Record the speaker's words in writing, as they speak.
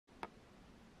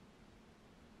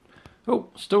Oh,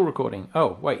 still recording.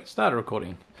 Oh, wait, started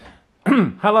recording.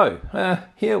 Hello.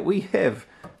 Here we have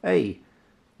a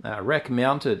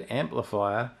rack-mounted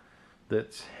amplifier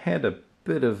that's had a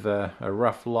bit of a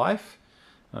rough life.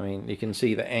 I mean, you can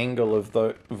see the angle of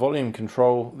the volume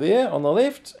control there on the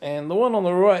left, and the one on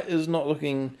the right is not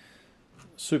looking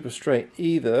super straight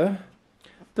either.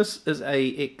 This is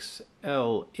a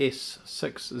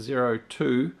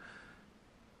XLS602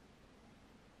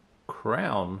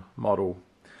 crown model.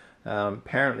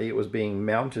 Apparently it was being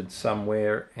mounted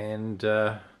somewhere, and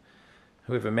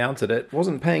whoever mounted it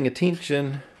wasn't paying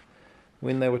attention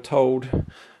when they were told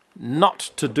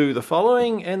not to do the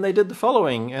following, and they did the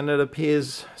following, and it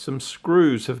appears some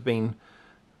screws have been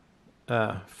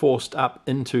forced up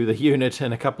into the unit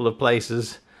in a couple of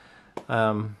places,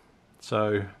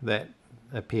 so that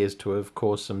appears to have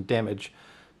caused some damage,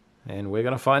 and we're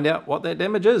going to find out what that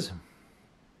damage is.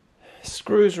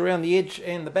 Screws around the edge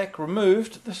and the back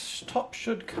removed, this top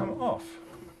should come off.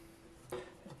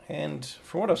 And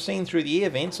from what I've seen through the air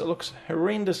vents, it looks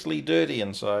horrendously dirty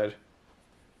inside.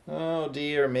 Oh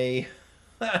dear me.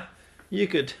 You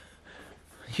could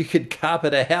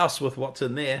carpet a house with what's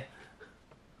in there.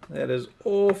 That is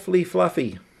awfully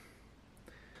fluffy.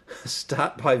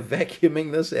 Start by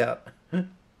vacuuming this out.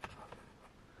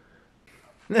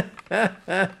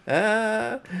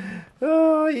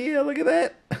 Oh yeah, look at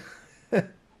that.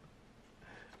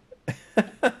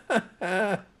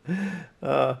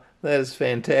 Oh, that is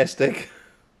fantastic.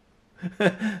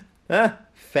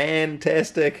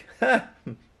 Fantastic. I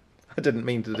didn't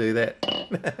mean to do that.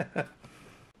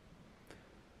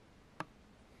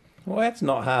 Well, that's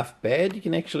not half bad. You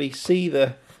can actually see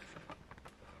the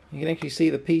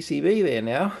PCB there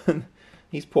now.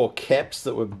 These poor caps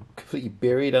that were completely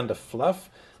buried under fluff,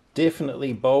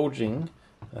 definitely bulging.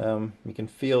 You can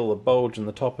feel the bulge in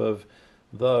the top of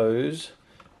those.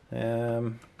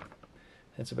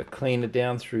 That's a bit cleaner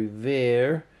down through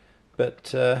there,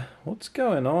 but what's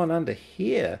going on under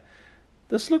here?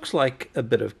 This looks like a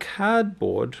bit of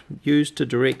cardboard used to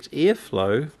direct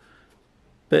airflow,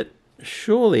 but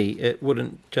surely it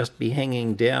wouldn't just be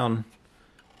hanging down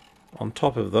on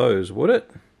top of those, would it?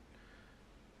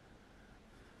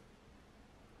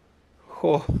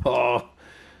 Oh,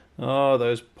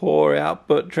 those poor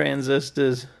output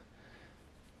transistors.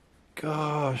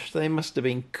 Gosh, they must have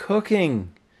been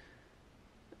cooking.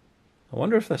 I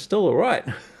wonder if they're still alright.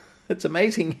 It's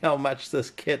amazing how much this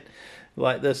kit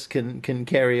like this can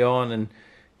carry on and,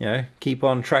 you know, keep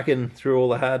on trucking through all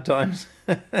the hard times.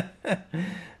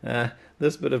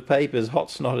 This bit of paper is hot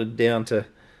snotted down to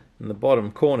in the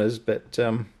bottom corners, but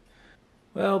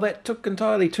well, that took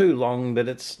entirely too long, but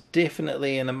it's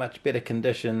definitely in a much better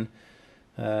condition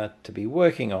to be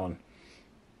working on.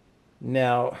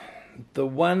 Now, the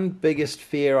one biggest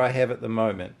fear I have at the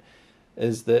moment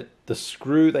is that the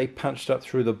screw they punched up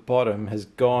through the bottom has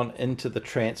gone into the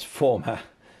transformer,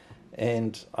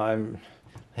 and I'm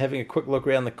having a quick look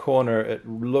around the corner. It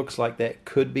looks like that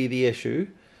could be the issue.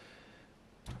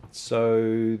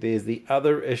 So there's the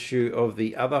other issue of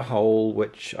the other hole,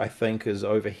 which I think is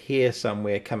over here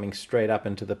somewhere, coming straight up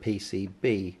into the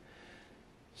PCB.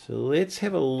 So let's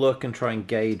have a look and try and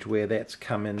gauge where that's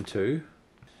come into.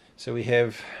 So we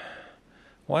have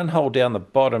one hole down the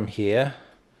bottom here,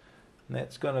 and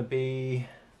that's going to be,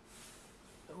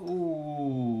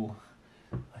 ooh,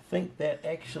 I think that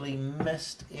actually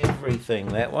missed everything,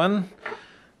 that one.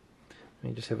 Let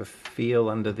me just have a feel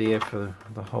under there for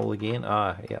the hole again.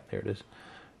 Ah, yeah, there it is.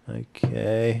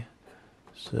 Okay,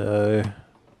 so,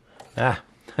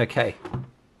 okay.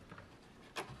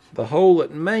 The hole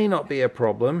that may not be a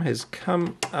problem has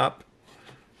come up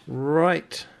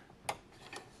right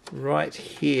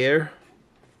here,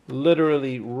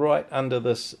 literally right under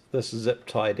this zip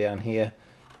tie down here.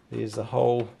 There's the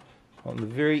hole on the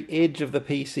very edge of the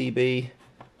PCB,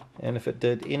 and if it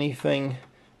did anything,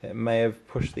 it may have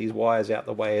pushed these wires out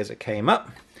the way as it came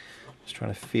up. Just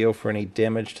trying to feel for any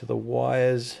damage to the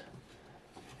wires,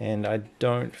 and I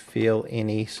don't feel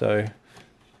any, so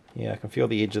yeah, I can feel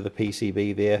the edge of the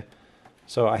PCB there.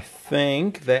 So I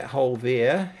think that hole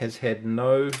there has had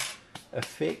no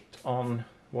effect on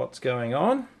what's going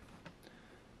on.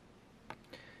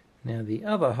 Now the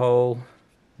other hole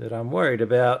that I'm worried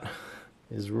about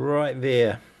is right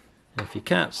there. And if you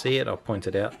can't see it, I'll point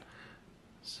it out.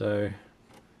 So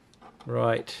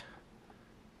right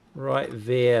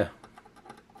there.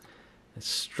 It's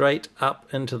straight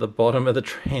up into the bottom of the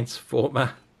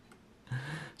transformer.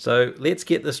 So let's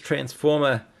get this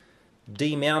transformer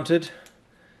demounted,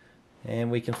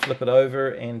 and we can flip it over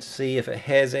and see if it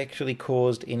has actually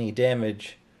caused any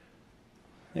damage.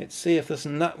 Let's see if this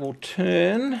nut will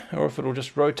turn, or if it'll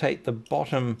just rotate the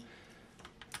bottom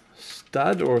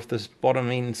stud or if this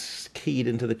bottom end's keyed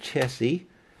into the chassis.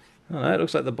 Oh no, it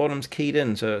looks like the bottom's keyed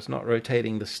in, so it's not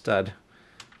rotating the stud.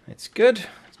 That's good.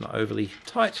 It's not overly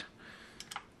tight.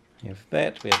 We have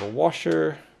that. We have a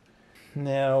washer.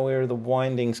 Now where are the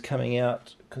windings coming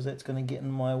out? Because that's going to get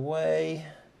in my way.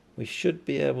 We should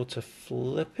be able to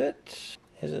flip it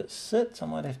as it sits. I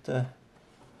might have to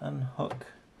unhook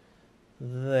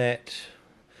that.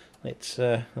 Let's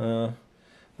unplug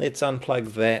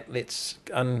that. Let's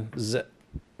unzip.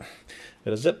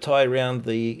 Got a zip tie around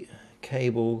the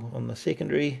cable on the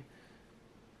secondary.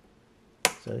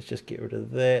 So let's just get rid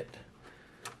of that.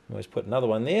 Always put another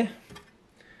one there.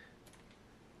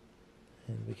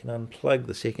 And we can unplug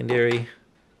the secondary,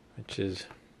 which is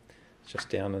just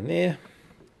down in there.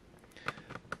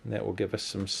 And that will give us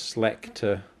some slack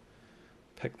to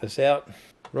pick this out.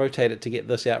 Rotate it to get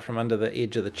this out from under the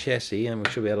edge of the chassis, and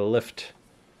we should be able to lift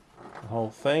the whole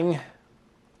thing.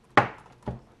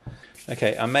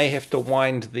 Okay, I may have to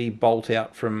wind the bolt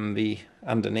out from the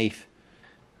underneath.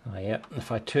 Oh yeah,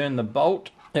 if I turn the bolt,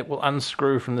 it will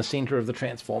unscrew from the center of the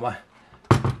transformer.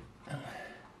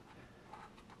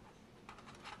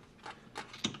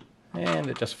 And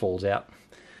it just falls out.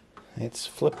 Let's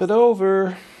flip it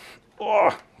over.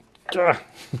 Oh, it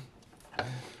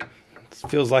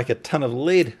feels like a ton of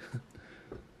lead.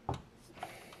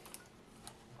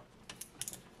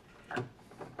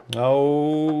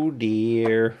 Oh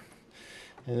dear.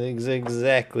 It's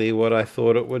exactly what I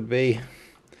thought it would be.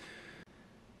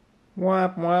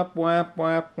 Whap, whap, whap,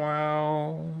 whap,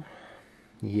 wow.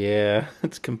 Yeah,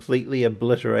 it's completely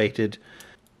obliterated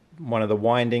one of the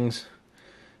windings.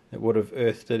 It would have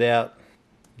earthed it out.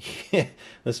 Yeah,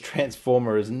 this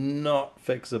transformer is not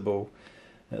fixable,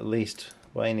 at least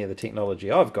by any of the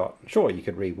technology I've got. Sure, you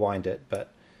could rewind it,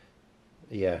 but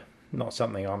yeah, not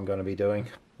something I'm going to be doing.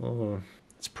 Oh.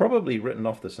 It's probably written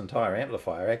off this entire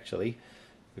amplifier, actually,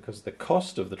 because the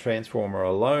cost of the transformer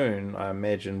alone, I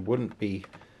imagine, wouldn't be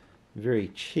very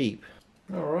cheap.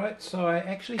 Alright, so I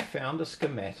actually found a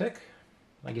schematic.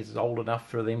 I guess it's old enough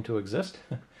for them to exist.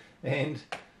 And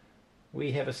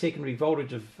we have a secondary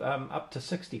voltage of up to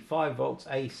 65 volts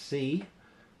AC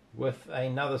with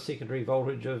another secondary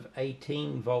voltage of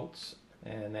 18 volts,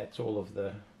 and that's all of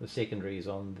the secondaries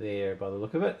on there by the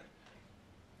look of it.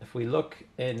 If we look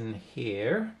in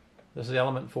here, this is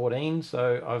element 14,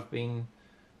 so I've been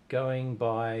going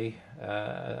by,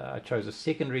 I chose a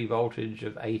secondary voltage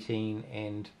of 18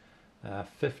 and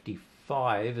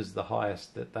 55 is the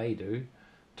highest that they do,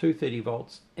 230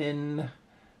 volts in,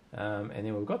 and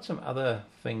then we've got some other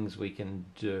things we can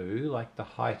do, like the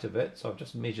height of it, so I've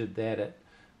just measured that at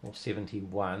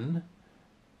 71.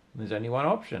 There's only one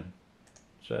option,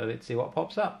 so let's see what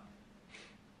pops up.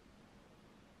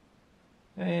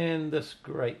 And this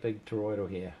great big toroidal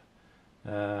here.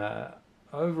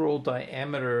 Overall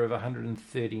diameter of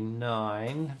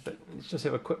 139, but let's just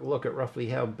have a quick look at roughly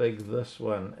how big this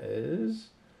one is.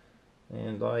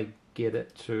 And I get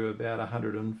it to about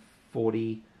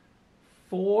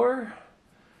 144.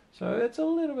 So it's a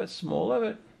little bit smaller,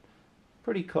 but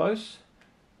pretty close.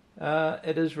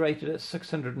 It is rated at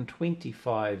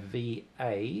 625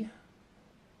 VA.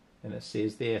 And it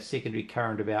says there secondary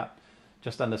current about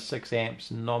just under 6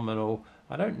 amps nominal.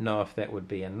 I don't know if that would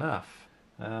be enough.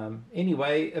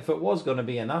 Anyway, if it was going to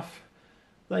be enough,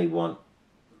 they want,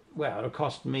 well, it'll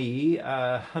cost me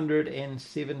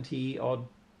 170 odd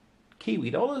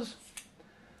Kiwi dollars.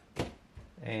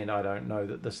 And I don't know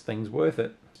that this thing's worth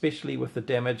it, especially with the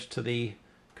damage to the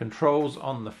controls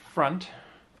on the front.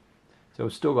 So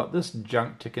we've still got this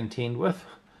junk to contend with.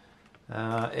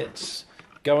 It's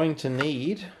going to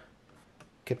need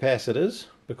capacitors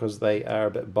because they are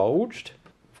a bit bulged.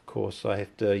 Of course, I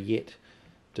have to yet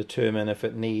determine if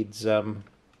it needs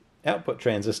output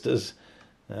transistors.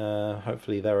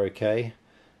 Hopefully they're okay.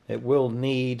 It will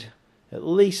need at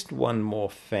least one more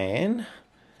fan.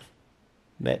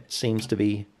 That seems to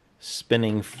be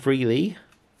spinning freely.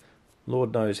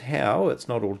 Lord knows how. It's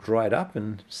not all dried up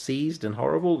and seized and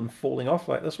horrible and falling off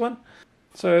like this one.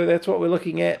 So that's what we're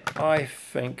looking at. I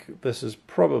think this is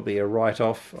probably a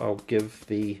write-off. I'll give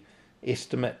the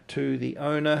estimate to the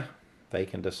owner. They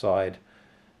can decide.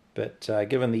 But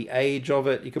given the age of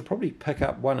it, you could probably pick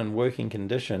up one in working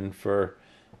condition for,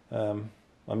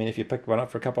 I mean, if you picked one up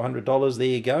for a couple $100, there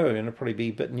you go, and it'll probably be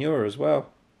a bit newer as well.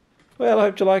 Well, I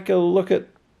hope you like a look at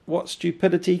what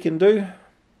stupidity can do.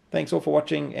 Thanks all for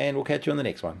watching, and we'll catch you on the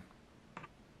next one.